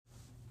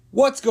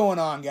What's going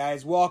on,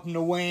 guys? Welcome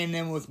to Weighing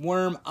In with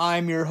Worm.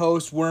 I'm your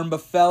host, Worm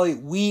Buffelli.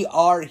 We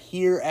are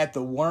here at the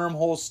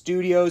Wormhole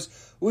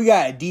Studios. We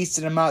got a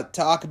decent amount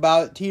to talk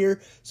about here,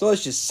 so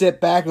let's just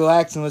sit back,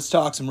 relax, and let's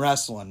talk some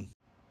wrestling.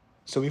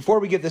 So before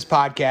we get this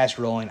podcast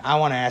rolling, I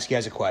want to ask you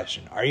guys a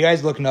question. Are you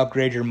guys looking to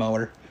upgrade your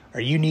mower? Are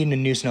you needing a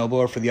new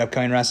snowblower for the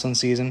upcoming wrestling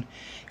season?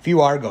 If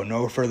you are, go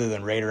no further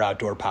than Raider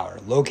Outdoor Power,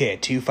 located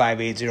at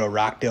 2580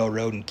 Rockdale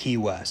Road in Key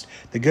West.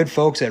 The good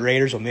folks at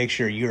Raiders will make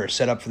sure you are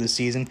set up for the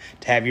season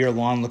to have your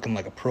lawn looking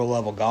like a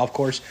pro-level golf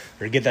course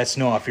or get that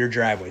snow off your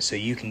driveway so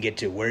you can get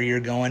to where you're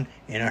going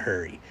in a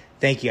hurry.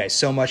 Thank you guys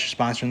so much for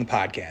sponsoring the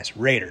podcast,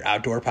 Raider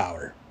Outdoor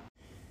Power.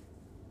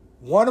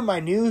 One of my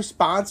new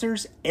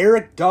sponsors,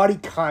 Eric Doughty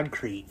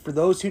Concrete. For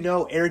those who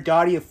know, Eric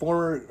Doughty, a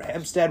former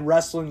Hempstead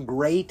wrestling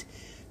great,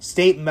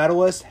 state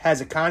medalist, has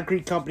a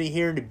concrete company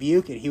here in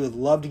Dubuque, and he would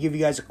love to give you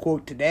guys a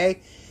quote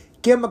today.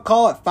 Give him a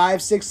call at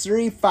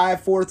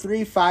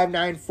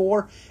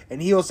 563-543-594,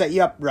 and he will set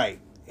you up right.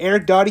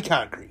 Eric Doughty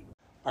Concrete.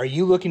 Are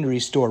you looking to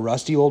restore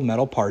rusty old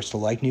metal parts to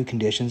like-new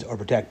conditions or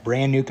protect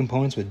brand-new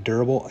components with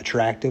durable,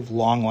 attractive,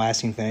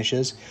 long-lasting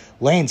finishes?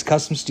 Lane's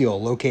Custom Steel,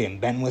 located in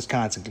Benton,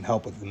 Wisconsin, can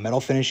help with the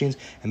metal finishings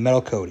and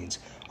metal coatings,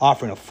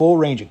 offering a full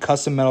range of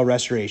custom metal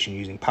restoration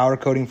using powder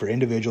coating for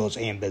individuals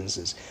and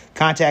businesses.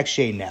 Contact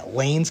Shaden at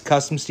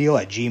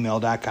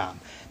lanescustomsteel@gmail.com.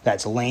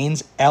 That's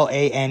Lanes,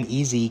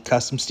 L-A-N-E-Z,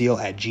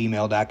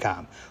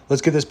 customsteel@gmail.com.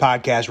 Let's get this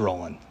podcast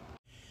rolling.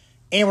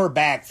 And we're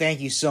back. Thank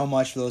you so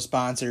much for those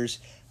sponsors.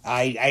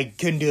 I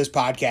couldn't do this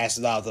podcast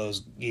without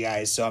those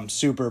guys, so I'm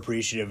super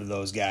appreciative of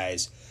those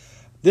guys.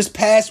 This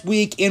past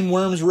week in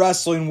Worm's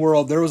wrestling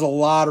world, there was a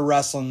lot of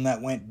wrestling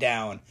that went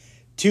down.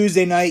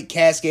 Tuesday night,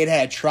 Cascade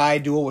had a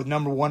tri-duel with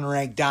number 1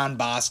 ranked Don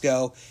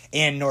Bosco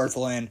and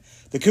Northland.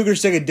 The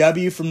Cougars took a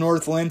W from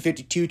Northland,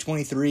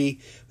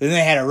 52-23, but then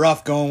they had a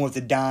rough going with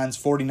the Dons,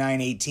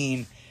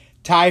 49-18.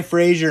 Ty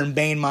Frazier and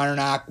Bane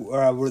Monarch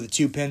were the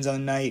two pins on the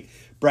night.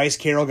 Bryce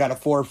Carroll got a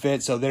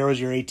forfeit, so there was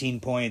your 18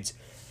 points.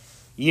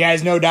 You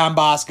guys know Don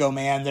Bosco,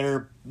 man.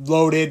 They're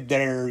loaded.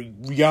 They're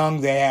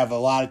young. They have a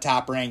lot of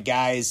top-ranked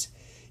guys.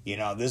 You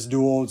know, this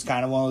duel is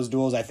kind of one of those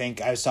duels. I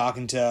think I was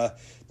talking to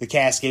the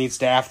Cascade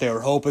staff. They were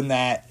hoping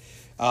that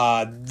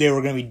they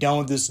were going to be done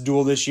with this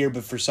duel this year,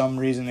 but for some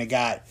reason it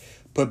got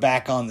put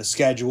back on the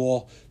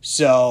schedule.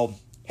 So,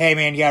 hey,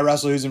 man, you got to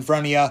wrestle who's in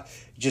front of you.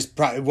 Just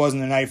it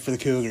wasn't the night for the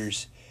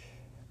Cougars.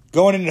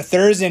 Going into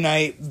Thursday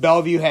night,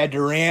 Bellevue had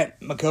Durant,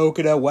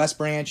 Macokota, West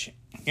Branch,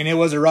 and it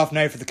was a rough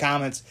night for the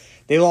Comets.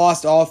 They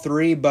lost all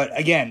three, but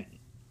again,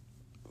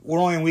 we're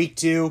only in week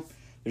 2.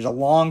 There's a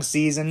long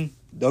season.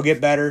 They'll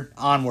get better.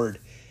 Onward.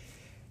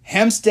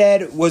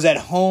 Hempstead was at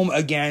home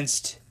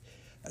against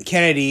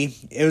Kennedy.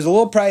 It was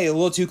probably a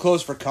little too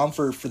close for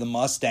comfort for the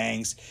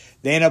Mustangs.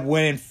 They ended up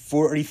winning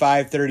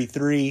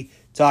 45-33.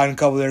 Talking to a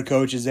couple of their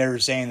coaches, they were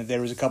saying that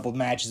there was a couple of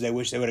matches they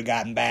wish they would have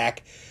gotten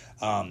back.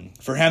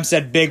 For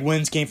Hempstead, big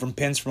wins came from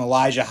pins from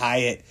Elijah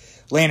Hyatt,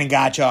 Landon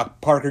Gottschalk,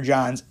 Parker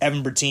Johns,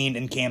 Evan Bertine,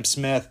 and Cam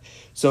Smith.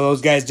 So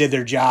those guys did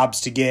their jobs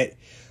to get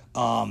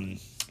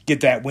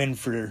that win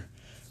for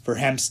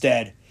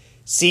Hempstead.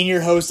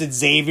 Senior hosted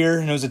Xavier,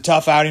 and it was a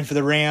tough outing for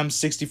the Rams,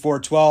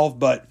 64-12,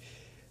 but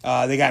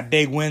they got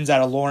big wins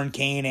out of Lauren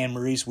Kane and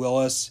Maurice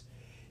Willis.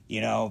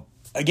 You know,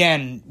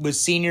 again, with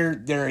Senior,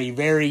 they're a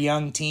very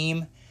young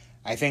team.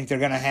 I think they're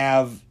going to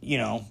have,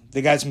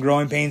 they got some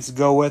growing pains to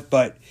go with,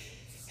 but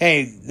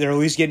hey, they're at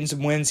least getting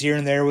some wins here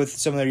and there with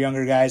some of their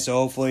younger guys, so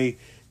hopefully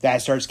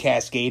that starts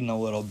cascading a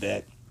little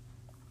bit.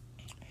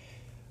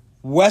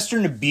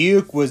 Western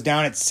Dubuque was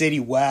down at City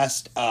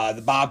West.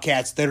 The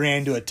Bobcats, they ran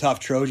into a tough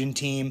Trojan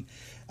team.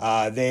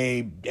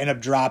 They end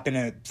up dropping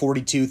at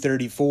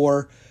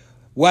 42-34.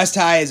 West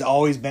High has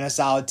always been a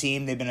solid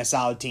team. They've been a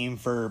solid team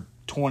for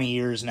 20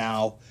 years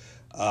now.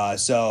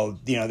 So,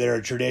 they're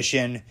a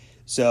tradition.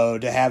 So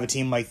to have a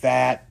team like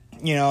that,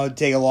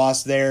 take a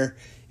loss there,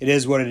 it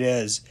is what it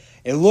is.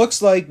 It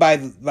looks like, by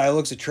the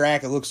looks of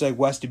track, it looks like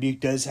West Dubuque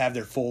does have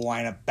their full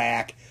lineup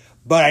back.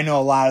 But I know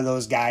a lot of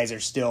those guys are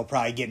still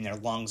probably getting their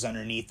lungs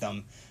underneath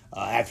them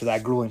after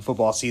that grueling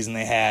football season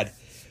they had.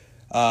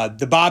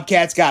 The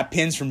Bobcats got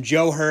pins from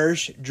Joe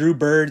Hirsch, Drew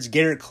Birds,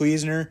 Garrett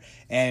Kleesner,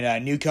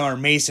 and newcomer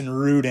Mason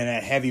Rudin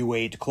at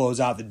heavyweight to close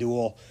out the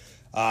duel.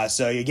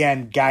 So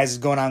again, guys is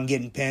going out and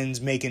getting pins,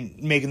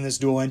 making this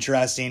duel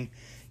interesting.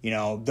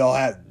 They'll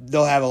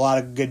have a lot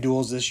of good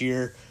duels this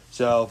year.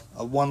 So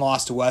one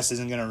loss to West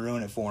isn't going to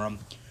ruin it for them.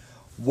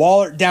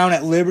 Wahlert down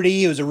at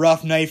Liberty. It was a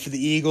rough night for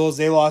the Eagles.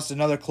 They lost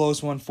another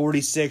close one,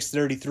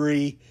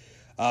 46-33.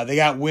 They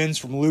got wins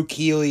from Luke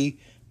Healy,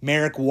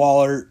 Merrick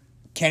Wahlert,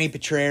 Kenny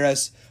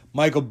Petreras,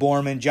 Michael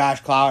Borman,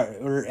 Josh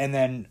Clower, and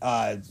then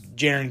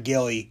Jaron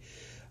Gilly.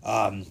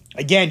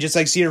 Again, just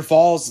like Cedar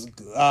Falls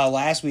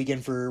last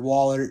weekend for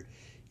Wahlert,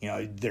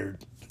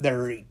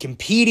 they're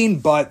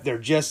competing, but they're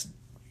just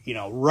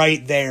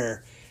right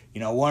there.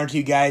 One or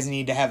two guys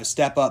need to have a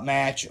step-up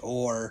match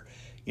or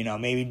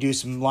maybe do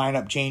some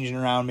lineup changing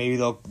around. Maybe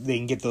they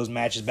can get those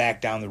matches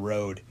back down the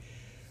road.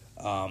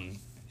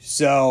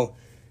 So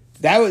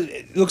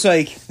it looks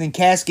like then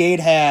Cascade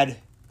had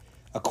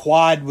a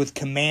quad with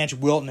Comanche,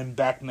 Wilton, and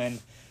Beckman.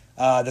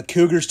 The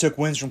Cougars took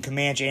wins from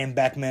Comanche and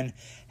Beckman.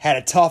 Had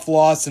a tough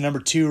loss to number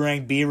 2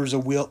 ranked Beavers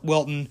of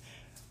Wilton.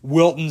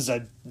 Wilton's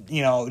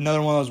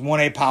another one of those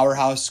 1A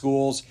powerhouse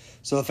schools.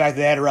 So the fact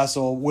that they had to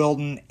wrestle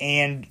Wilton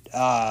and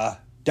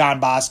Don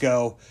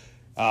Bosco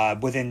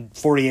within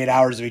 48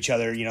 hours of each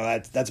other,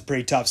 that's a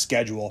pretty tough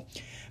schedule.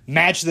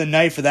 Match of the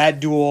night for that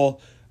duel,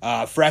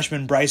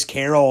 freshman Bryce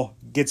Carroll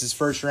gets his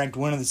first ranked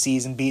win of the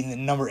season, beating the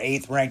number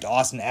 8th ranked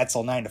Austin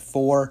Etzel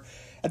 9-4.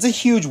 That's a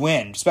huge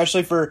win,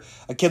 especially for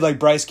a kid like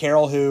Bryce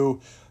Carroll who,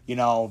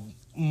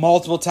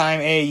 multiple-time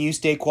AAU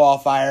state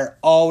qualifier,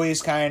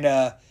 always kind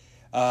of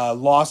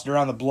lost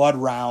around the blood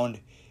round,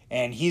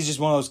 and he's just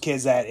one of those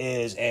kids that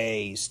is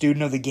a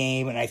student of the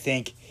game, and I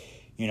think,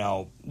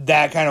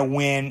 that kind of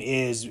win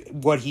is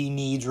what he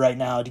needs right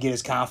now to get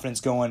his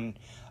confidence going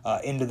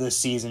into this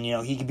season.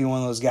 He could be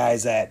one of those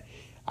guys that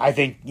I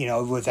think,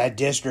 with that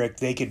district,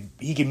 he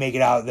could make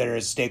it out there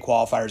as a state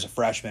qualifier as a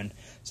freshman,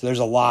 so there's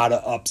a lot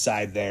of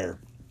upside there.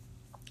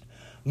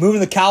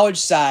 Moving to the college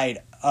side,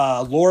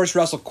 Loris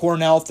wrestled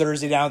Cornell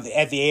Thursday down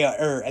at the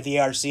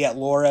ARC at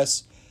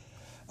Loris.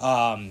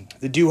 The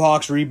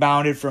Dewhawks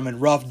rebounded from a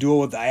rough duel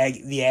with the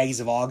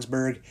Aggies of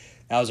Augsburg.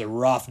 That was a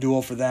rough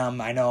duel for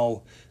them. I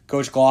know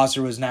Coach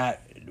Glosser was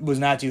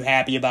not too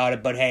happy about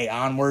it, but hey,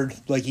 onward,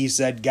 like he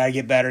said, got to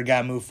get better,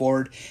 got to move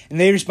forward. And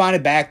they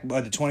responded back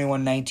with a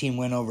 21-19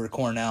 win over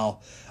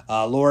Cornell.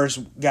 Loris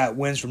got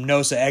wins from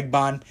Nosa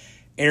Egbon,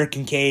 Eric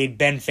Kincaid,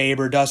 Ben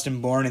Faber,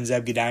 Dustin Bourne, and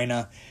Zeb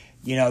Godina.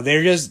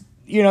 They're just,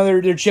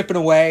 they're chipping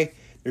away.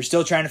 They're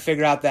still trying to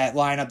figure out that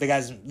lineup. They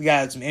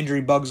got some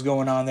injury bugs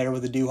going on there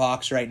with the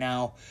Dewhawks right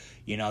now.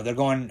 They're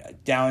going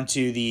down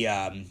to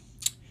the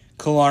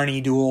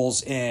Killarney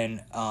duels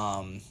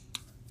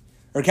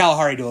or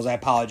Kalahari duels, I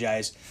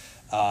apologize,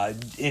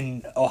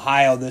 in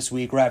Ohio this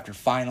week, right after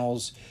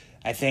finals.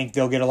 I think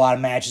they'll get a lot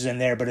of matches in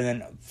there, but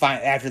then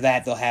after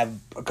that, they'll have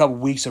a couple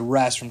weeks of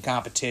rest from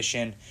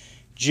competition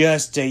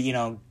just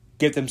to,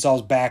 get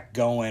themselves back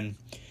going.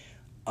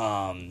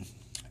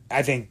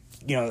 I think,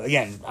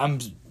 again,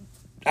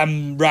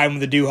 I'm riding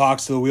with the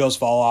Dewhawks till the wheels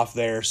fall off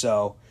there,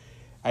 so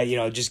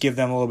just give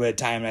them a little bit of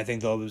time, and I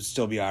think they'll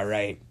still be all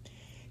right.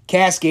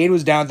 Cascade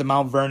was down at the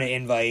Mount Vernon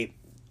Invite,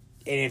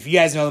 and if you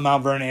guys know the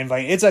Mount Vernon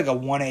Invite, it's like a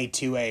 1A,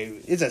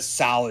 2A. It's a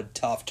solid,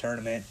 tough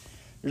tournament.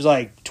 There's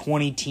like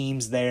 20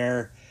 teams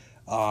there.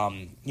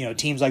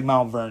 Teams like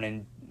Mount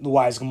Vernon, the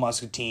Wisconsin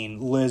Muscatine,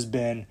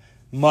 Lisbon,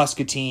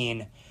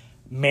 Muscatine,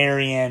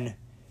 Marion.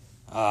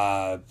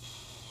 There's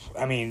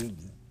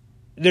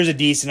a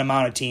decent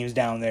amount of teams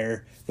down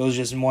there. Those are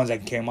just some ones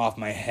that came off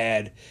my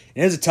head.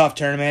 It is a tough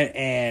tournament,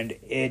 and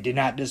it did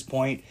not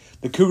disappoint.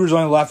 The Cougars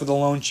only left with a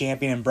lone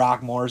champion in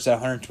Brock Morris at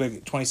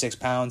 126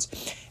 pounds.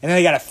 And then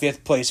they got a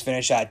 5th-place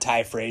finish out of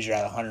Ty Frazier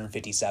at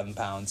 157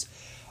 pounds.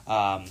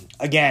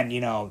 Again,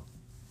 you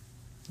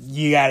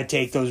got to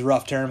take those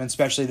rough tournaments,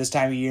 especially this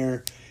time of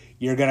year.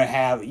 You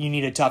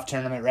need a tough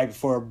tournament right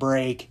before a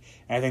break,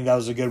 and I think that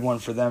was a good one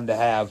for them to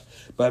have.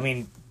 But,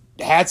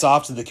 hats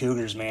off to the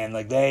Cougars, man.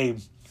 Like, they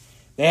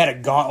had a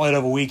gauntlet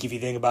of a week, if you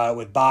think about it,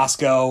 with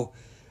Bosco,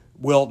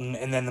 Wilton,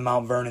 and then the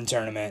Mount Vernon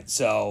tournament.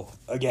 So,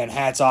 again,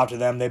 hats off to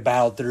them. They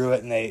battled through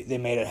it, and they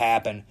made it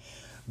happen.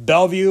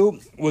 Bellevue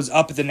was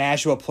up at the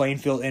Nashua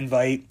Plainfield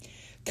Invite.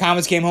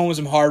 Comets came home with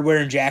some hardware,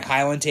 and Jack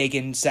Hyland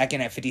taking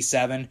second at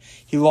 57.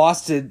 He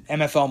lost to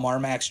MFL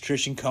Marmax's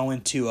Trishan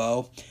Cohen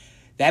 2-0.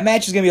 That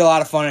match is going to be a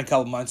lot of fun in a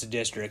couple months of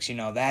districts.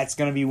 That's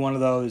going to be one of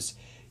those,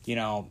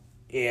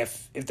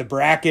 if the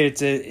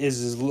bracket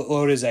is as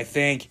loaded as I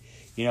think,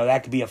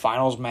 that could be a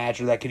finals match,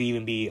 or that could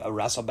even be a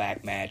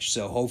wrestleback match.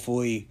 So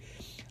hopefully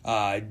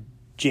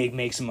Jake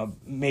makes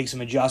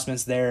some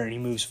adjustments there and he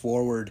moves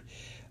forward.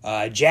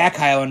 Jack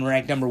Hyland,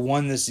 ranked number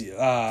 1 this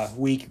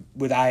week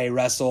with IA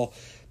Wrestle,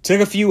 took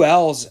a few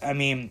L's.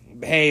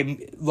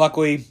 Hey,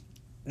 luckily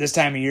this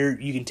time of year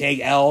you can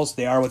take L's.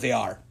 They are what they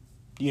are.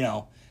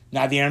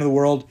 Not the end of the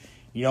world.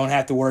 You don't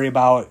have to worry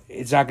about it.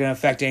 It's not going to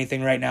affect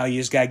anything right now. You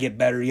just got to get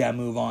better. You got to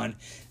move on.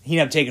 He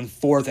ended up taking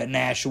 4th at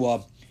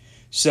Nashua.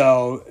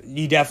 So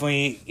he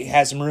definitely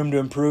has some room to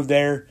improve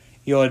there.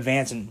 He'll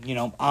advance and,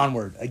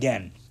 onward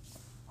again.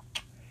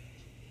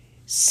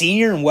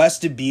 Senior and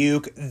West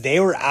Dubuque, they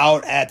were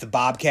out at the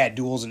Bobcat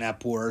duels in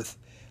Epworth.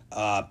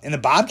 And the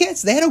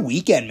Bobcats, they had a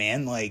weekend,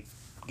 man. Like,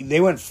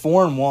 they went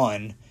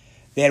 4-1.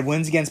 They had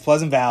wins against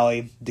Pleasant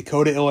Valley,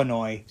 Dakota,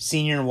 Illinois,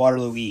 Senior, and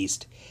Waterloo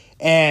East.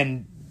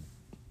 And,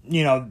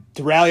 to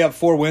rally up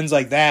 4 wins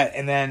like that,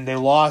 and then they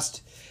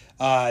lost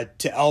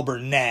to El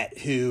Burnett,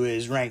 who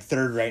is ranked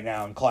 3rd right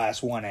now in Class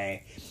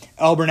 1A.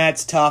 El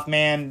Burnett's tough,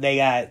 man.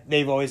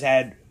 They've always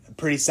had a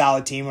pretty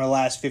solid team over the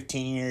last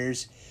 15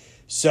 years.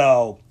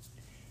 So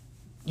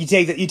you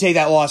take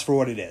that loss for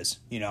what it is.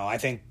 I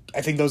think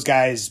those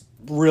guys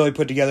really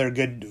put together a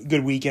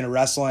good weekend of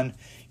wrestling.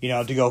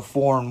 To go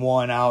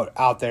 4-1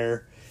 out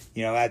there.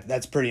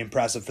 That's pretty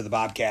impressive for the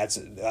Bobcats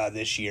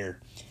this year.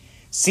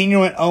 Senior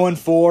went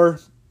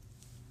 0-4.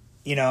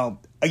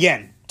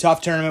 Again,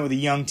 tough tournament with a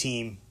young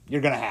team.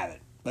 You're going to have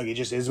it. Like, it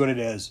just is what it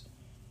is.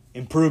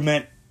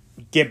 Improvement,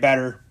 get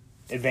better,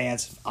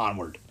 advance,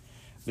 onward.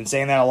 Been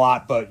saying that a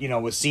lot, but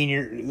with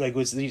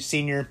the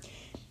senior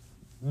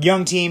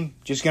young team,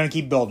 just gonna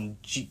keep building,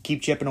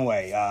 keep chipping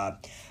away.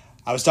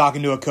 I was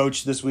talking to a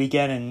coach this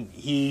weekend, and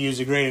he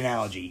used a great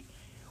analogy.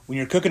 When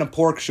you're cooking a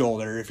pork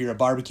shoulder, if you're a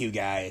barbecue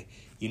guy,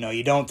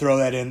 you don't throw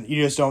that in.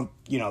 You just don't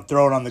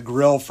throw it on the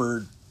grill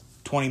for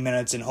 20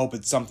 minutes and hope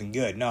it's something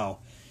good. No,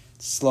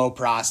 it's a slow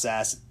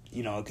process.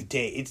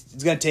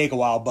 It's gonna take a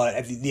while, but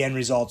at the end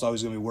result's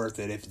always gonna be worth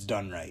it if it's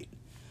done right.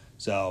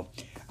 So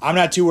I'm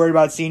not too worried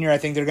about senior. I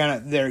think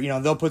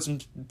they'll put some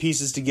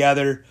pieces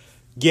together,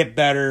 get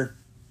better,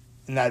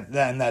 and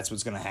that's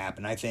what's gonna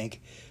happen, I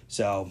think.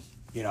 So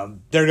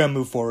they're gonna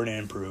move forward and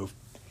improve.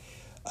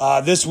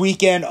 This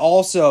weekend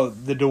also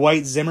the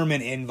Dwight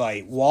Zimmerman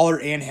invite. Waller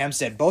and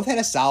Hempstead both had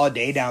a solid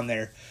day down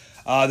there.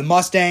 The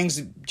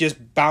Mustangs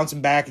just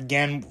bouncing back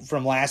again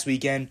from last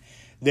weekend.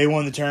 They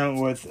won the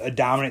tournament with a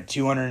dominant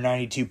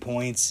 292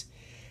 points.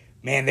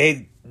 Man,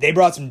 they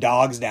brought some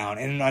dogs down.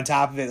 And on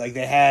top of it,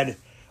 they had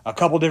a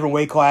couple different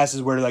weight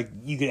classes where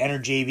you could enter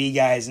JV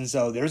guys. And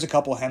so there was a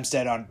couple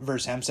Hempstead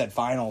versus Hempstead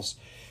finals.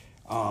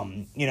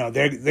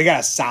 They got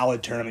a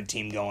solid tournament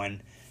team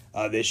going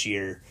this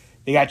year.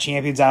 They got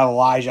champions out of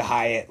Elijah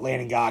Hyatt,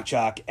 Landon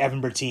Gottschalk,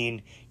 Evan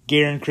Bertine,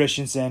 Garen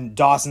Christensen,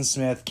 Dawson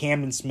Smith,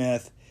 Camden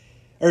Smith,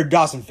 or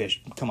Dawson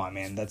Fish. Come on,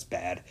 man, that's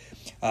bad.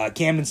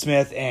 Camden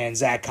Smith and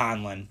Zach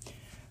Conlon.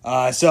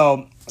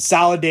 So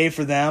solid day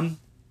for them.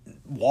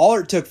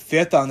 Waller took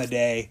fifth on the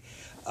day.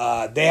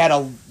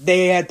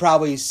 They had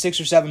probably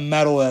 6 or 7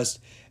 medalists,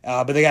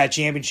 but they got a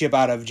championship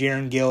out of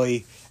Jaron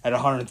Gilly at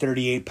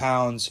 138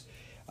 pounds.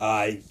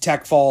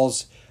 Tech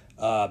Falls,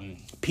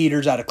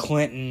 Peters out of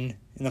Clinton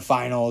in the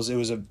finals. It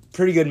was a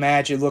pretty good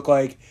match. It looked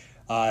like,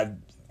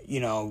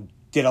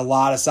 did a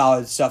lot of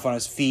solid stuff on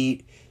his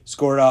feet,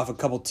 scored off a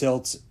couple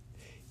tilts.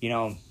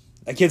 A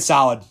kid's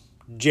solid.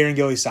 Jaron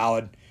Gilly's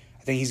solid.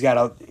 I think he's got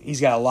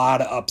a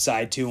lot of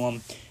upside to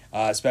him,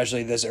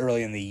 especially this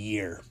early in the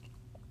year.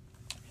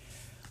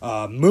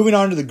 Moving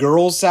on to the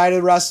girls' side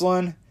of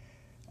wrestling,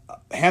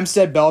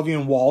 Hempstead, Bellevue,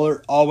 and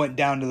Waller all went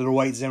down to the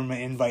Dwight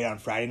Zimmerman invite on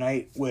Friday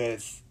night.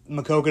 With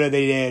Makokata,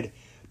 they did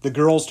the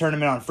girls'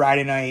 tournament on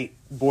Friday night,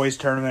 boys'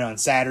 tournament on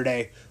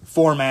Saturday.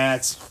 4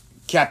 mats,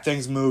 kept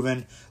things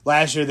moving.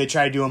 Last year they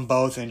tried doing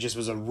both, and it just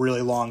was a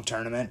really long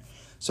tournament.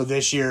 So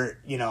this year,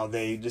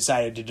 they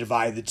decided to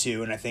divide the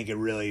two, and I think it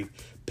really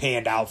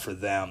panned out for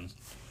them.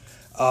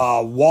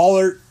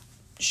 Waller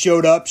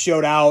showed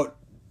out.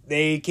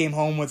 They came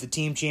home with the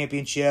team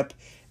championship.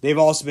 They've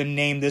also been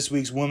named this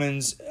week's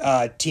Women's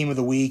Team of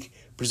the Week,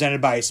 presented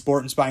by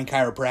Sport and Spine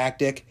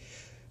Chiropractic.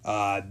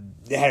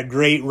 They had a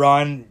great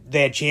run.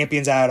 They had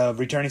champions out of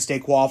returning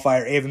state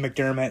qualifier Ava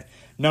McDermott,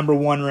 number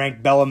 1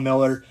 ranked Bella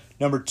Miller,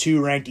 number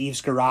 2 ranked Eve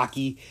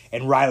Skaraki,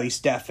 and Riley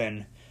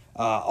Steffen,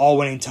 all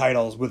winning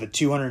titles with a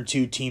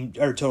 202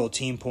 total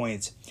team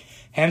points.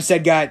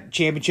 Hempstead got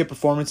championship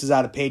performances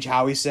out of Paige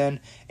Howison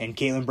and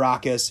Caitlin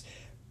Brockus.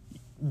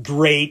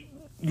 Great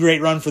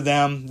run for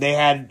them. They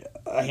had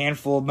a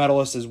handful of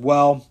medalists as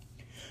well.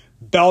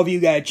 Bellevue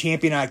got a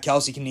champion out of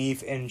Kelsey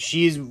Knief, and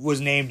she was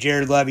named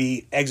Jared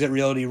Levy Exit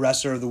Realty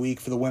Wrestler of the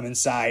Week for the women's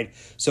side.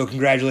 So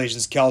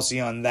congratulations, Kelsey,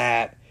 on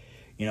that.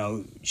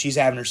 She's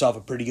having herself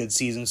a pretty good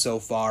season so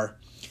far.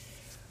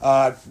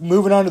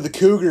 Moving on to the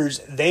Cougars,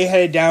 they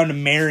headed down to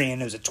Marion.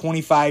 There was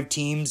 25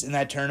 teams in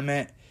that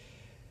tournament.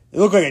 It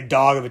looked like a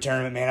dog of a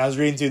tournament, man. I was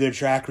reading through their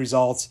track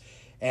results,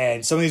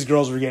 and some of these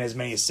girls were getting as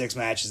many as 6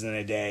 matches in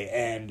a day.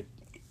 And,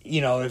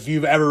 if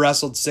you've ever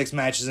wrestled 6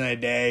 matches in a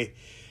day,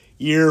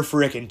 you're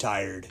freaking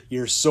tired.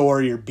 You're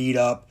sore. You're beat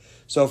up.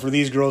 So for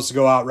these girls to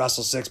go out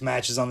wrestle 6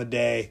 matches on the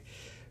day,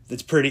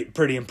 that's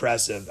pretty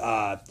impressive.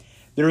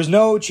 There was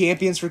no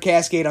champions for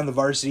Cascade on the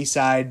varsity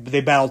side, but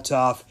they battled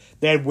tough.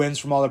 They had wins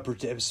from all the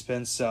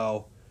participants,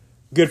 so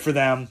good for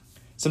them.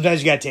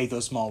 Sometimes you got to take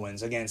those small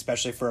wins, again,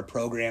 especially for a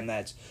program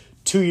that's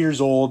 2 years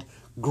old,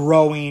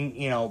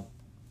 growing,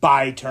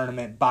 by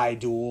tournament, by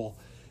duel,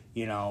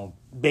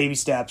 baby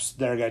steps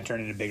that are going to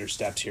turn into bigger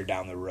steps here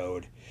down the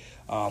road.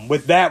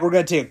 With that, we're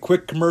going to take a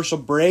quick commercial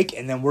break,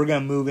 and then we're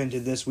going to move into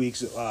this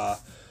week's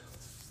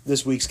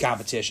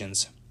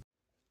competitions.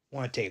 I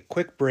want to take a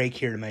quick break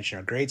here to mention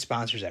our great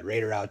sponsors at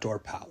Raider Outdoor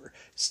Power.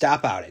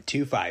 Stop out at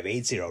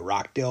 2580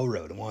 Rockdale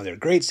Road, and one of their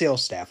great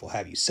sales staff will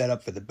have you set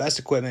up for the best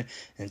equipment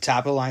and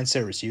top-of-the-line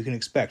service you can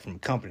expect from a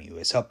company who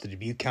has helped the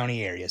Dubuque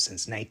County area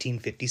since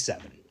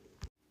 1957.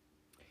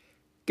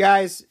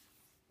 Guys,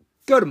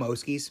 go to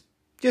Moski's.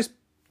 Just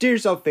do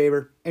yourself a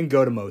favor and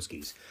go to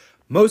Moski's.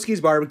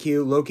 Moski's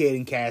Barbecue, located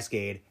in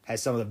Cascade,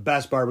 has some of the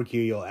best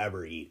barbecue you'll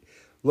ever eat.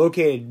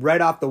 Located right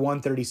off the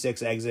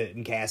 136 exit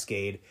in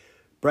Cascade,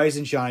 Bryce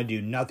and Shauna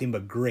do nothing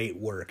but great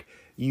work.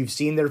 You've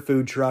seen their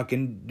food truck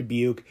in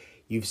Dubuque.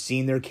 You've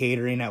seen their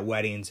catering at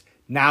weddings.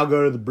 Now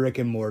go to the brick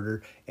and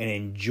mortar and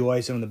enjoy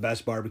some of the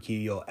best barbecue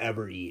you'll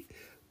ever eat.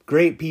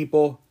 Great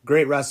people,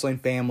 great wrestling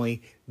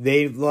family.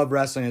 They love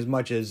wrestling as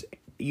much as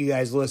you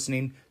guys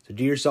listening. So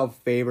do yourself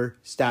a favor,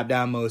 stop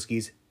down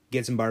Moski's,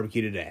 get some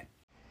barbecue today.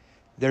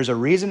 There's a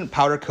reason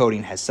powder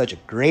coating has such a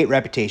great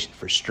reputation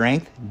for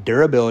strength,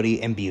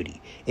 durability, and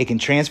beauty. It can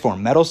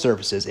transform metal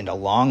surfaces into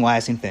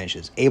long-lasting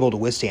finishes, able to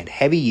withstand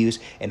heavy use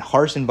and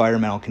harsh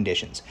environmental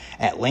conditions.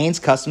 At Lane's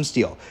Custom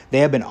Steel, they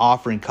have been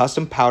offering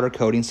custom powder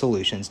coating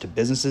solutions to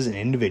businesses and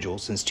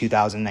individuals since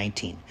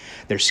 2019.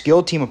 Their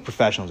skilled team of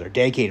professionals are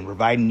dedicated to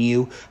providing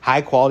you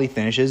high-quality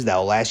finishes that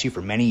will last you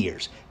for many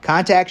years.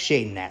 Contact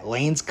Shaden at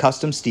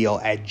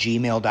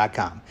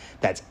lanescustomsteel@gmail.com.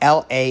 That's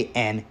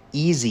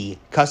LANEZ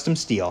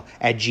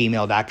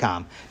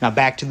customsteel@gmail.com. Now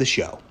back to the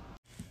show.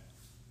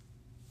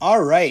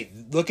 All right,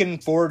 looking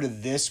forward to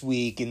this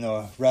week in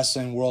the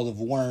wrestling world of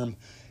Worm.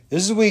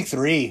 This is week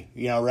 3,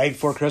 right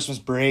before Christmas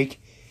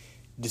break.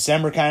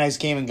 December kind of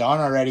came and gone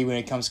already when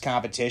it comes to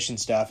competition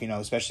stuff,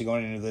 especially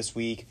going into this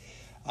week.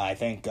 I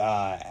think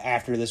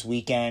after this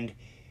weekend,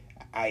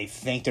 I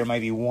think there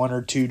might be 1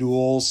 or 2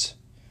 duels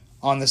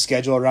on the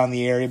schedule around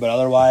the area, but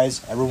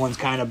otherwise, everyone's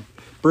kind of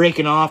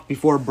breaking off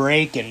before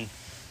break, and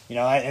and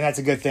that's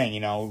a good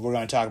thing. We're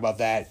going to talk about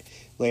that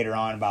later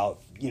on about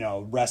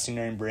resting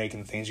during break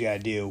and the things you got to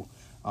do.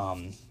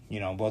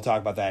 We'll talk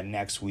about that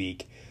next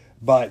week.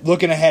 But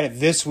looking ahead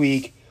at this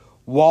week,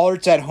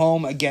 Wallert's at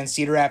home against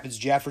Cedar Rapids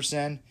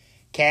Jefferson.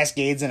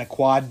 Cascades in a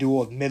quad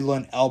duel with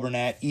Midland,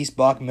 Elburnett, East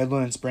Buck,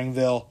 Midland, and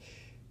Springville.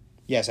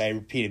 Yes, I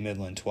repeated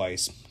Midland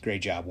twice.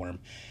 Great job, Worm.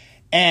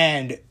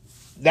 And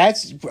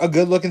that's a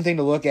good-looking thing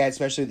to look at,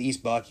 especially with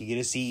East Buck. You get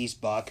to see East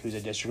Buck, who's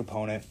a district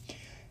opponent.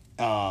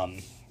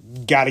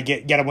 Got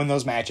to win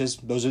those matches.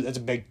 That's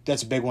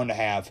a big one to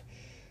have.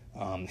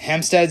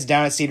 Hempstead's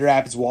down at Cedar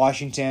Rapids,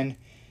 Washington.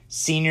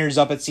 Seniors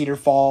up at Cedar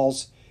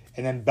Falls,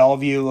 and then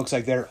Bellevue looks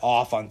like they're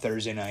off on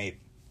Thursday night,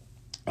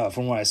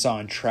 from what I saw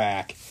on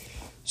track.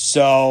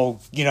 So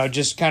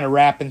just kind of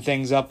wrapping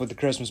things up with the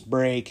Christmas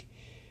break,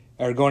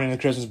 or going into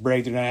the Christmas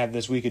break, they're going to have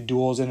this week of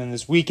duels, and then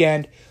this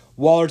weekend,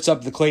 Wallert's up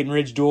at the Clayton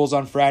Ridge duels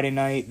on Friday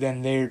night.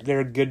 Then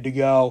they're good to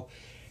go.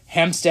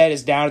 Hempstead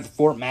is down at the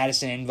Fort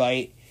Madison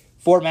Invite.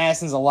 Fort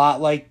Madison's a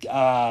lot like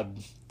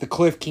the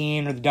Cliff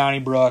Keen or the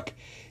Donnybrook.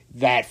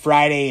 That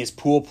Friday is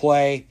pool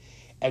play,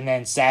 and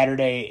then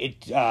Saturday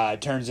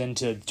it turns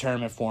into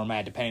tournament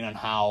format depending on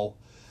how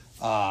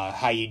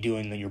you do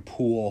in your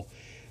pool.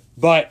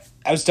 But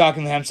I was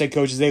talking to the Hempstead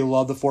coaches. They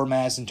love the Fort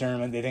Madison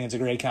tournament. They think it's a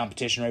great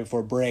competition right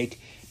before break.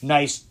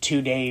 Nice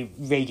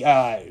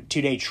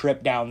 2-day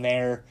trip down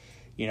there.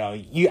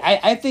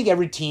 I think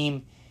every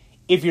team,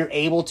 if you're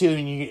able to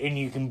and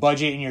you can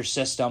budget in your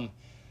system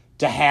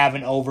to have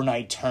an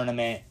overnight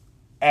tournament,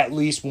 at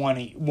least one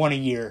a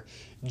year,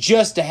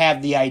 just to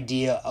have the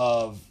idea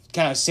of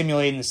kind of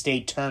simulating the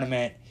state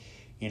tournament,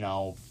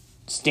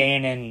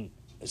 staying in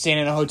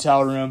a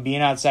hotel room,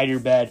 being outside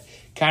your bed,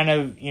 kind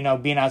of,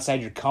 being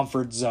outside your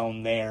comfort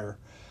zone there.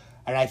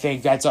 And I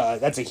think that's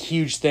a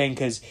huge thing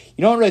because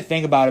you don't really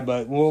think about it,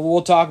 but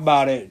we'll talk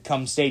about it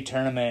come state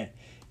tournament.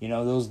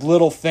 Those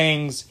little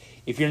things,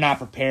 if you're not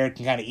prepared,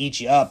 can kind of eat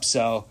you up.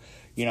 So,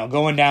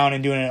 going down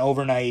and doing an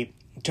overnight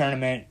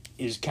tournament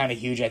is kind of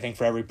huge, I think,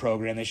 for every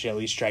program. They should at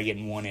least try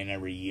getting one in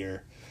every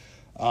year.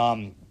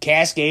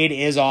 Cascade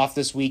is off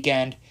this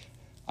weekend.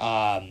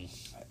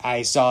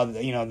 I saw,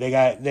 they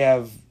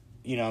have,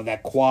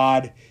 that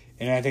quad,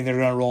 and I think they're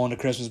going to roll into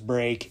Christmas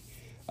break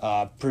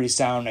pretty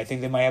sound. I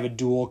think they might have a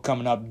duel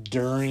coming up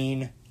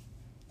during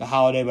the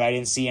holiday, but I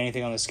didn't see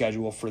anything on the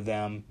schedule for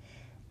them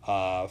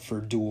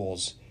for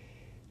duels.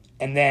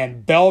 And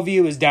then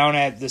Bellevue is down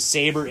at the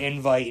Sabre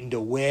Invite in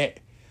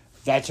DeWitt.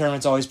 That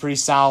tournament's always pretty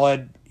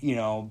solid.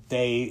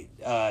 They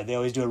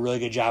always do a really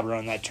good job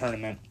running that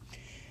tournament.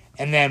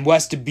 And then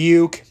West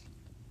Dubuque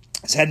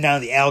is heading down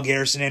to the Al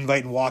Garrison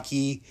Invite in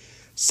Waukee.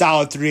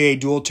 Solid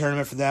 3A dual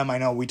tournament for them. I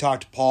know we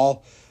talked to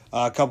Paul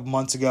a couple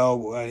months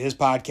ago, his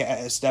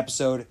podcast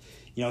episode.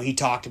 He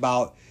talked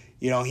about,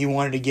 he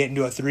wanted to get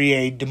into a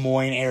 3A Des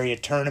Moines area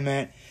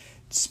tournament,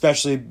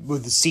 especially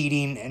with the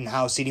seeding and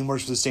how seeding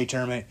works for the state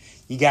tournament.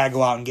 You got to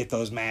go out and get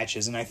those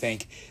matches, and I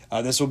think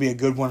this will be a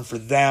good one for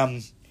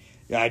them,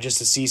 just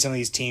to see some of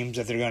these teams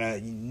that they're going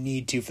to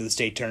need to for the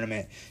state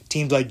tournament.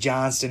 Teams like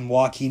Johnston,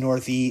 Waukee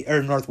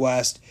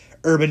Northwest,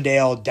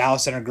 Urbandale,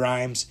 Dallas Center,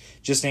 Grimes,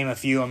 just name a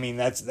few. I mean,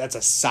 that's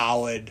a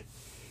solid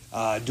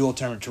dual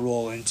tournament to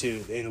roll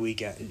into the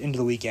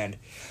weekend.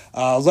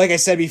 Like I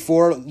said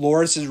before,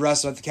 Loris is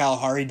wrestling at the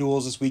Kalahari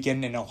duels this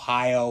weekend in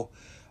Ohio.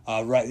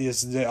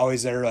 This is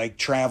always their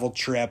travel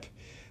trip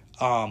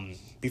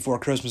before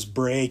Christmas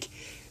break.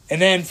 And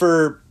then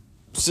for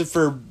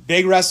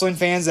big wrestling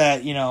fans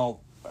that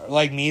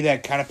like me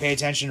that kind of pay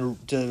attention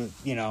to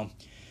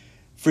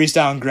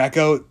freestyle and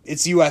Greco,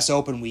 it's U.S.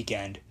 Open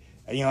weekend.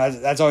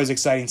 That's always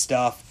exciting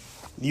stuff.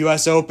 The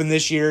U.S. Open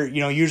this year,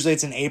 usually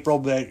it's in April,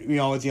 but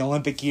with the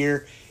Olympic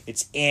year,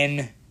 it's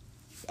in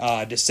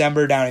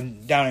December down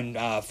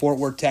in Fort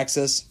Worth,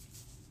 Texas.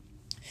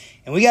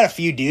 And we got a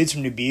few dudes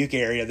from Dubuque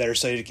area that are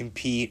slated to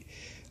compete.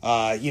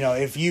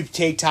 If you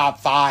take top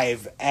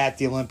 5 at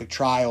the Olympic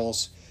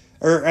trials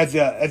or at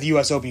the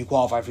U.S. Open, you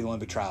qualify for the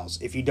Olympic trials.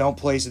 If you don't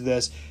place at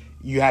this,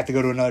 you have to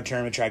go to another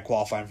tournament, try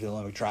qualifying for the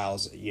Olympic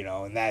trials,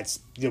 and that's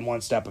the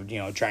one step of,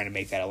 trying to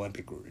make that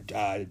Olympic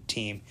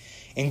team.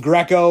 In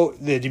Greco,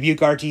 the Dubuque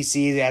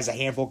RTC has a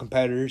handful of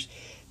competitors.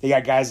 They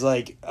got guys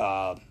like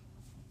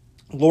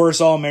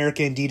Loris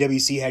All-American,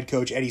 DWC head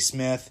coach Eddie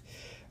Smith,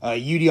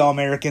 UD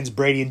All-Americans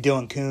Brady and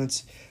Dylan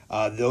Kuntz.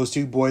 Those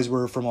two boys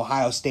were from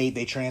Ohio State.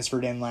 They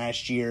transferred in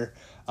last year.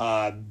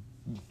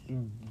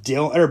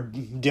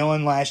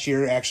 Dylan last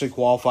year actually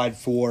qualified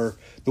for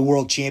the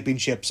World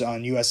Championships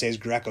on USA's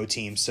Greco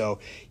team, so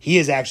he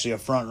is actually a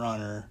front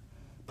runner,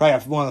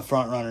 probably one of the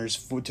front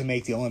runners to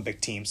make the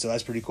Olympic team. So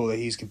that's pretty cool that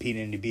he's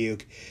competing in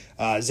Dubuque.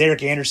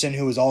 Zarek Anderson,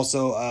 who was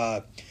also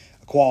a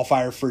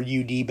qualifier for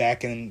UD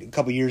back a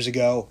couple years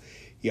ago,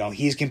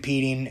 he's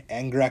competing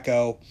in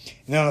Greco.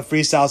 And then on the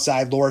freestyle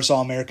side, Loris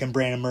All-American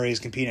Brandon Murray is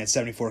competing at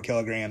 74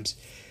 kilograms.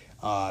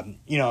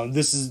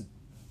 This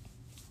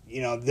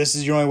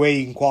is your only way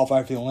you can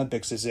qualify for the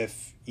Olympics is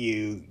if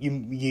you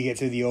get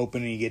through the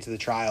Open and you get to the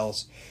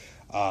trials.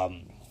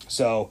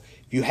 So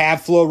if you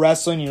have Flow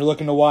Wrestling and you're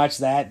looking to watch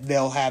that,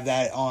 they'll have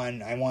that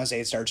on, I want to say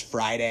it starts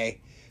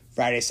Friday,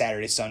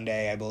 Saturday,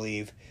 Sunday, I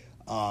believe.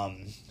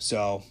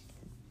 So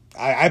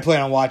I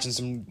plan on watching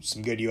some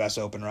good U.S.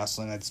 Open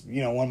wrestling. That's,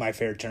 one of my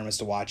favorite tournaments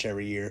to watch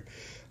every year.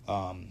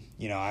 I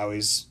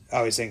always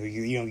think,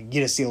 you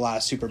get to see a lot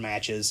of super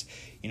matches.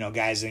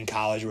 Guys in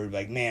college where you're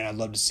like, man, I'd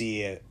love to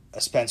see a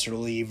Spencer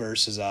Lee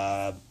versus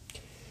Nick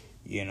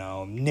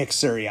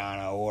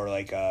Suriano, or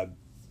like a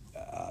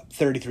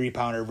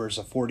 33-pounder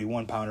versus a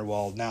 41-pounder.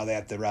 Well, now they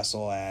have to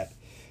wrestle at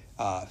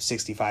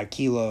 65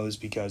 kilos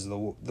because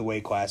of the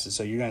weight classes.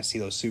 So you're going to see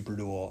those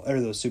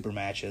those super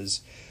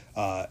matches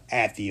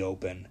at the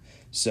Open.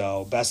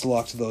 So best of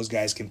luck to those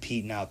guys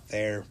competing out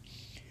there.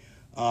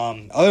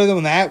 Other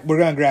than that, we're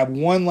going to grab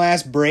one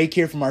last break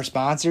here from our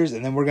sponsors,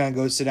 and then we're going to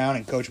go sit down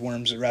in Coach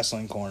Worm's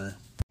Wrestling Corner.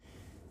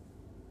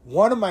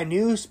 One of my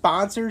new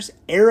sponsors,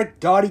 Eric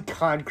Doughty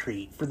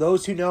Concrete. For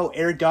those who know,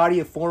 Eric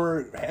Doughty, a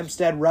former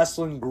Hempstead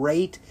wrestling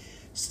great,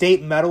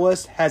 state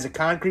medalist, has a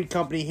concrete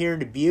company here in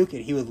Dubuque,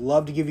 and he would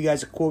love to give you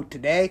guys a quote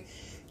today.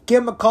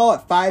 Give him a call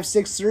at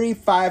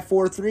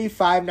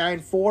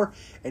 563-543-594,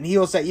 and he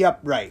will set you up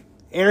right.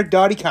 Eric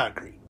Doughty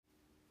Concrete.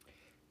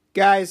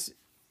 Guys,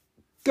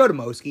 go to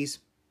Moski's.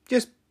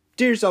 Just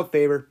do yourself a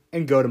favor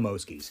and go to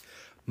Moski's.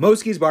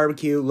 Moski's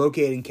Barbecue,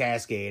 located in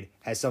Cascade,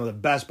 has some of the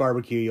best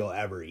barbecue you'll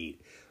ever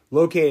eat.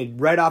 Located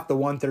right off the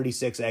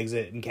 136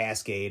 exit in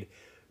Cascade,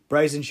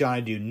 Bryce and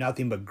Shauna do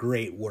nothing but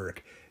great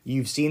work.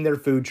 You've seen their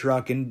food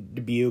truck in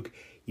Dubuque.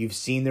 You've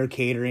seen their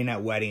catering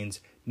at weddings.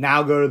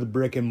 Now go to the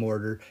brick and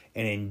mortar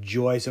and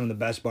enjoy some of the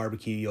best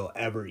barbecue you'll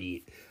ever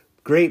eat.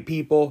 Great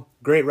people,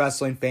 great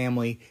wrestling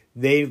family.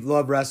 They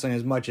love wrestling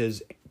as much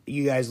as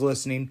you guys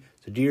listening.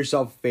 So do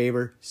yourself a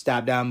favor,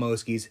 stop down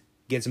Moski's,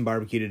 get some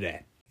barbecue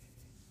today.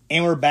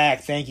 And we're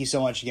back. Thank you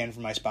so much again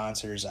for my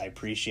sponsors. I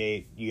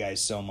appreciate you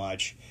guys so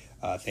much.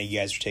 Thank you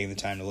guys for taking the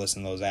time to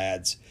listen to those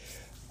ads.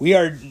 We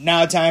are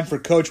now time for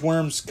Coach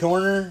Worm's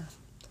Corner.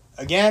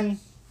 Again,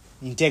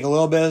 you can take a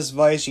little bit of this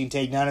advice, you can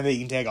take none of it, you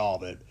can take all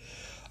of it.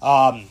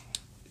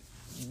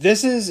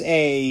 This is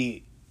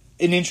an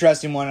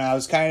interesting one. I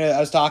was talking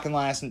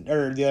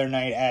the other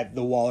night at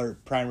the Waller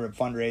Prime Rib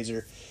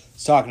fundraiser. I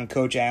was talking to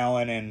Coach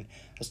Allen, and I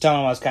was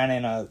telling him I was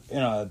kind of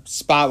in a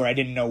spot where I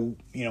didn't know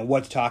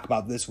what to talk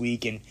about this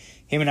week, and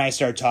him and I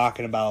started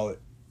talking about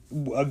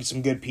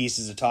some good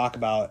pieces to talk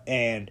about,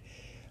 and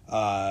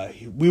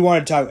we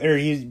wanted to talk. Or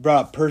he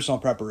brought up personal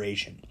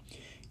preparation.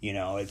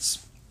 I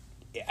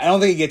don't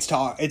think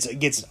it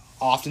gets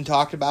often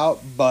talked about,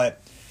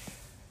 but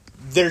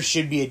there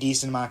should be a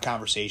decent amount of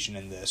conversation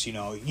in this.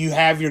 You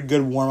have your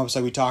good warm ups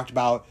like we talked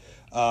about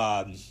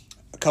a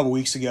couple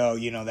weeks ago.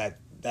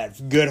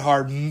 That good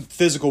hard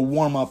physical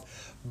warm up.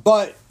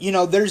 But,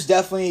 there's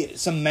definitely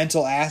some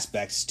mental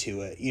aspects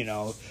to it.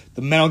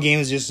 The mental game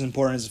is just as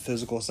important as the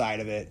physical side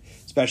of it,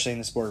 especially in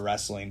the sport of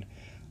wrestling.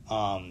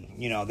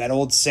 That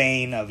old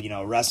saying of,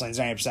 wrestling's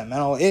 90%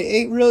 mental,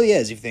 it really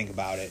is if you think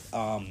about it.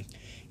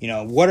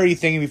 What are you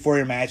thinking before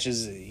your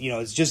matches?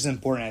 It's just as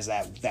important as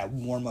that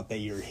warm-up that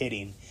you're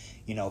hitting,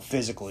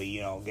 physically,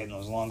 getting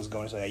those lungs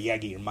going so that you got to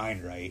get your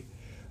mind right.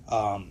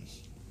 And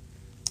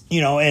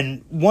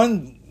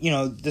one,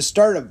 the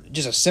start of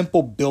just a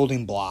simple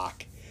building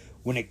block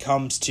when it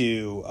comes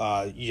to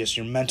just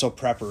your mental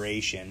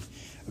preparation.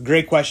 A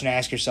great question to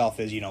ask yourself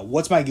is,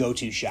 what's my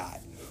go-to shot?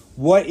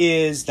 What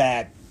is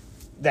that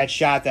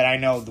shot that I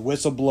know the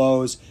whistle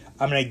blows,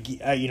 we're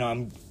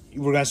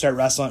going to start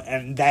wrestling,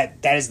 and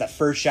that is the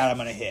first shot I'm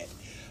going to hit.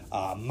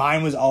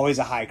 Mine was always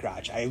a high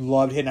crotch. I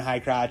loved hitting a high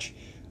crotch.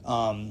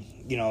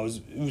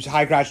 It was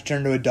high crotch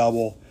turned to a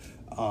double.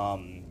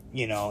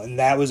 And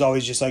that was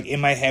always just like in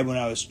my head when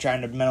I was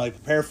trying to mentally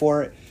prepare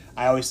for it.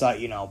 I always thought,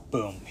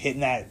 boom,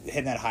 hitting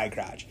that high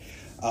crotch.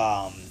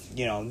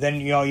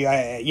 Then you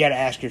had to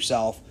ask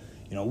yourself,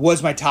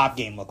 what's my top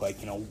game look like?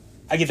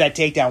 I get that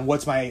takedown.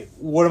 What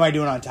am I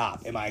doing on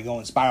top? Am I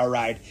going spiral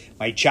ride?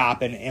 Am I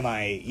chopping? Am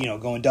I,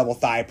 going double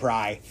thigh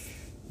pry?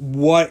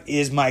 What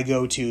is my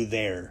go-to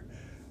there?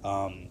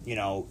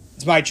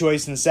 It's my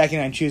choice. In the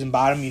second, I'm choosing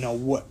bottom.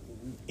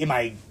 Am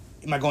I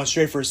going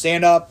straight for a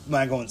stand-up? Am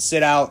I going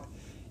sit out?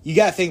 You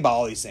got to think about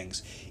all these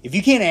things. If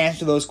you can't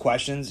answer those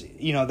questions,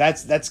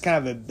 that's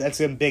kind of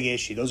a big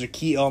issue. Those are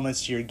key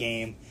elements to your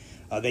game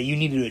that you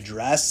need to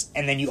address,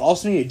 and then you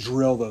also need to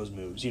drill those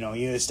moves.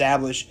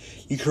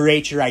 You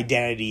create your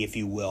identity, if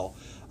you will,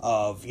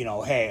 of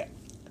hey,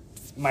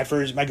 my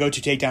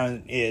go-to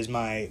takedown is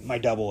my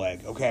double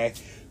leg. Okay,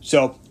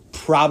 so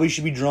probably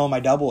should be drilling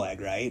my double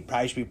leg, right?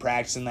 Probably should be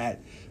practicing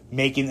that,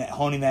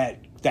 honing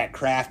that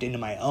craft into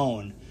my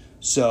own.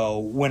 So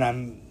when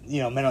I'm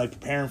mentally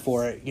preparing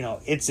for it,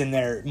 it's in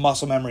there,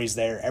 muscle memory's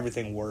there,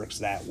 everything works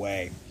that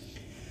way.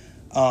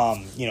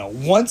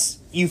 Once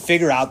you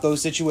figure out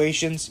those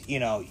situations,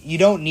 you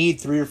don't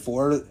need 3 or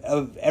 4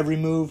 of every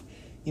move.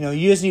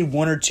 You just need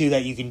 1 or 2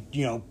 that you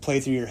can, play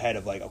through your head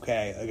of like,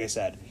 okay, like I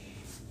said,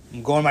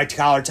 I'm going my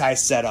collar tie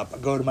setup, I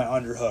go to my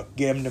underhook,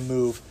 get him to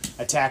move,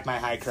 attack my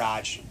high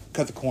crotch,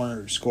 cut the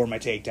corner, score my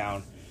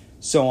takedown,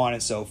 so on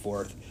and so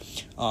forth.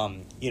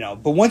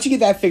 But once you get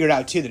that figured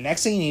out too, the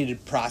next thing you need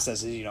to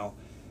process is,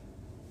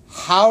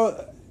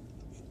 how,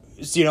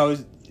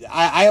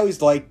 I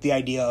always like the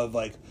idea of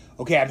like,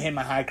 okay, I'm hitting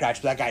my high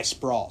crotch, but that guy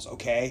sprawls,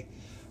 okay?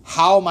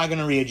 How am I going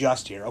to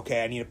readjust here?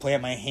 Okay, I need to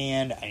plant my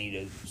hand, I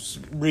need to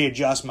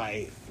readjust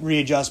my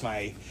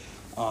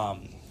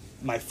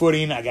my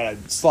footing, I got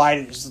to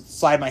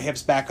slide my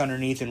hips back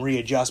underneath and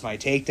readjust my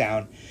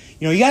takedown.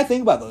 You got to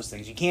think about those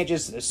things. You can't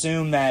just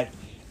assume that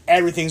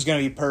everything's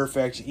going to be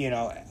perfect,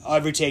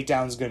 every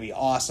takedown is going to be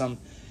awesome.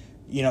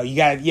 You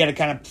got to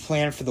kind of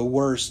plan for the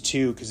worst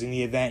too, because in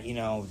the event,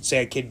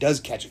 say a kid does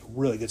catch a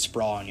really good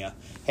sprawl on you,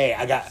 hey,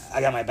 I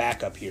got my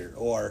backup here,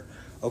 or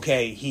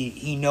okay,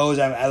 he knows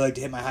I like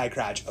to hit my high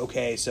crotch.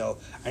 Okay, so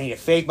I need to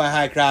fake my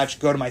high crotch,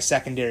 go to my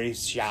secondary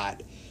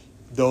shot.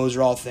 Those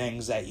are all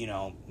things that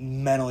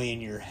mentally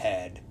in your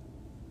head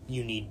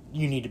you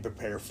need to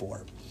prepare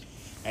for.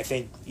 I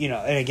think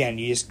and again,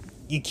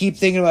 you keep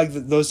thinking like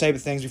those type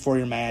of things before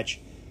your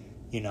match.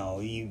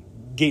 You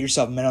get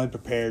yourself mentally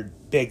prepared.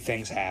 Big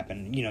things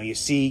happen. You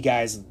see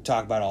guys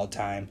talk about it all the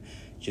time.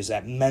 Just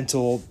that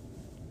mental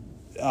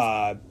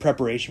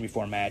preparation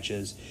before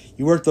matches.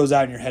 You work those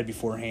out in your head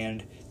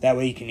beforehand. That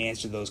way you can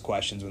answer those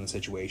questions when the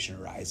situation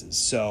arises.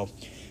 So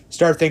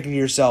start thinking to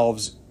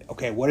yourselves,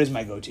 okay, what is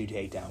my go-to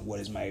takedown? What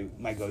is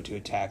my go-to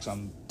attacks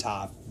on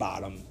top,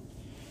 bottom,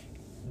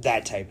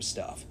 that type of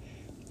stuff.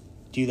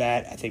 Do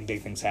that. I think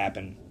big things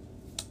happen.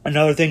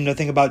 Another thing to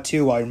think about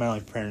too while you're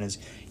mentally preparing is,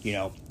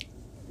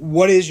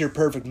 what is your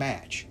perfect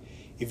match?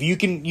 If you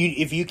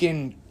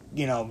can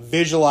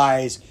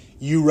visualize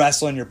you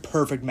wrestling your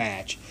perfect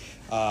match,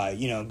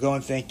 go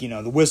and think,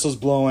 the whistle's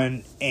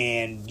blowing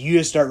and you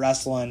just start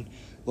wrestling.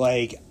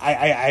 Like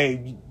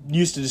I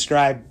used to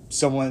describe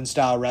someone's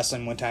style of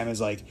wrestling one time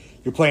as like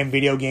you're playing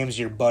video games with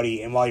your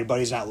buddy, and while your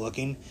buddy's not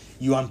looking,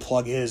 you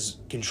unplug his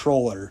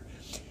controller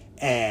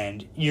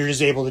and you're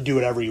just able to do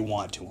whatever you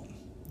want to him.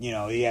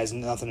 He has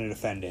nothing to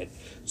defend it.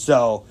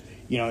 So,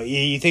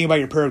 you think about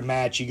your perfect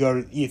match,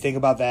 you think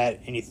about that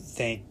and you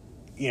think,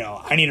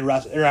 I need to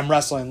wrestle, or I'm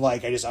wrestling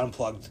like I just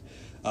unplugged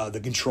the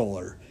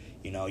controller.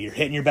 You're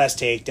hitting your best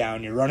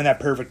takedown, you're running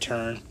that perfect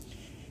turn,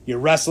 you're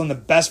wrestling the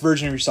best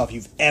version of yourself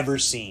you've ever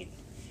seen.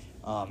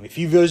 If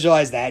you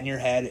visualize that in your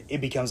head, it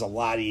becomes a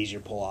lot easier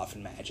to pull off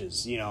in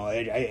matches. You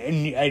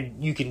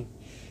can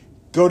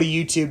go to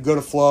YouTube, go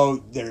to Flow.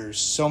 There's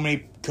so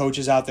many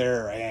coaches out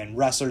there and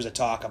wrestlers that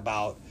talk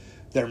about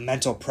their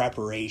mental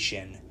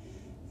preparation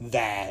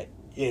that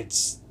it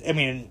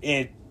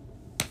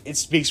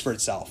speaks for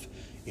itself.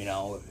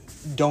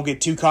 Don't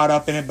get too caught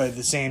up in it, but at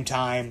the same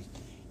time,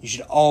 you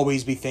should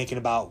always be thinking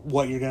about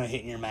what you're going to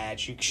hit in your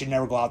match. You should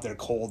never go out there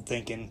cold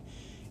thinking,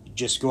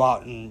 just go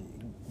out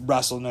and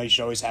wrestle. No, you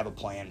should always have a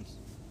plan.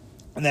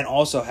 And then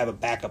also have a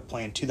backup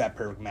plan to that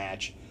perfect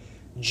match,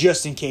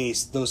 just in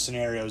case those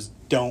scenarios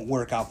don't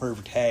work out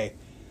perfect. Hey,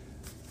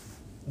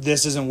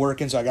 this isn't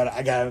working, so I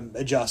gotta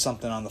adjust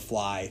something on the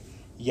fly.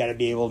 You got to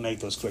be able to make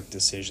those quick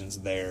decisions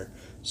there.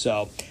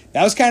 So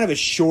that was kind of a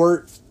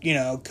short,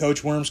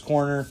 Coach Worm's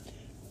Corner.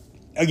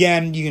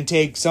 Again, you can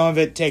take some of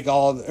it, take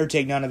all of it, or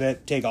take none of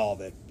it, take all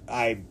of it.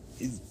 I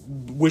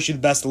wish you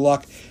the best of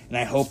luck, and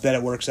I hope that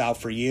it works out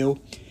for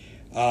you.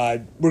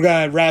 We're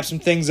going to wrap some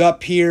things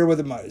up here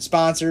with my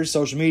sponsors,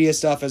 social media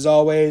stuff as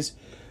always.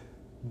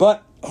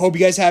 But hope you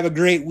guys have a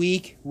great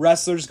week.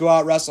 Wrestlers, go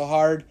out, wrestle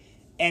hard,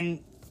 and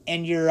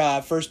end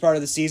your first part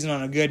of the season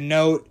on a good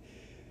note.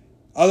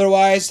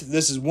 Otherwise,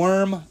 this is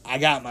Worm. I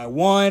got my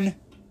one.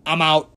 I'm out.